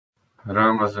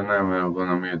Ramazan Emeev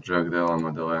gonna meet Della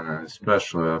Maddalena,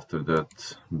 especially after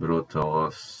that brutal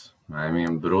loss.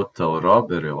 Brutal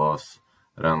robbery loss.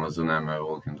 Ramazan Emeev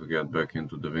looking to get back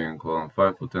into the winning column.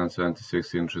 5'10",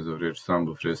 76 inches of reach,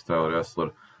 Sambo freestyle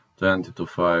wrestler.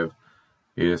 20-5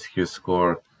 is his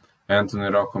score. Anthony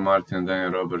Rocco Martin and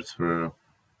Danny Roberts were,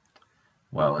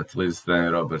 well, at least Danny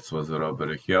Roberts was a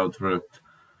robbery. He outworked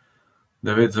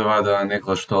David Zavada,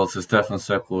 Niklas Stolze, Stefan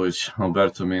Sekulic,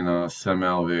 Alberto Mina, Sam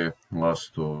Alvey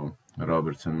lost to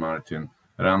Roberts and Martin.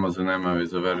 Ramazan Emeev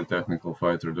is a very technical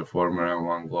fighter, the former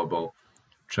M1 global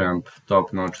champ,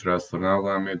 top-notch wrestler. Now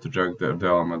gonna meet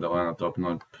Della Maddalena,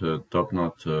 top-notch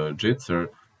jitser,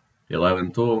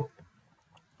 11'2",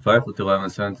 5'11",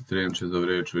 73 inches of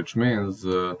reach, which means,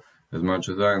 as much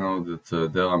as I know,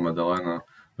 that Della Maddalena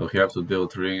will have to deal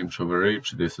 3-inch of a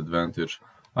reach disadvantage.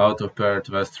 Out of Perth,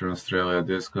 Western Australia,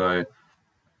 this guy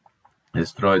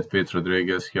destroyed Pete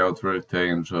Rodriguez. He outworked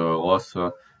Angel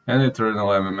Losa, and Eternal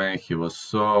MMA. He was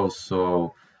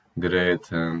so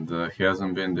great, and he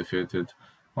hasn't been defeated.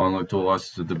 Only 2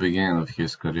 losses at the beginning of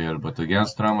his career, but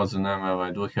against Ramazan Emeev,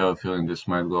 I do have a feeling this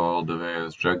might go all the way,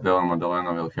 as Della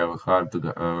Maddalena will have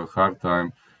a hard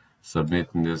time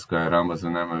submitting this guy.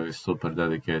 Ramazan Emeev is super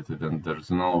dedicated, and there's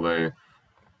no way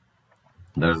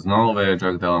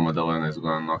Della Maddalena is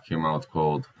gonna knock him out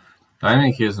cold. I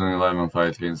think he's on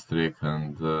 11-fight win streak,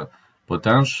 and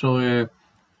potentially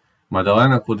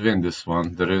Maddalena could win this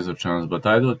one. There is a chance, but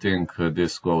I do think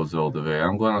this goes all the way.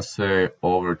 I'm gonna say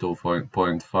over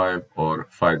 2.5 or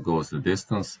fight goes the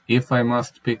distance. If I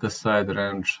must pick a side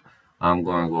range, I'm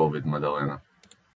gonna go with Maddalena.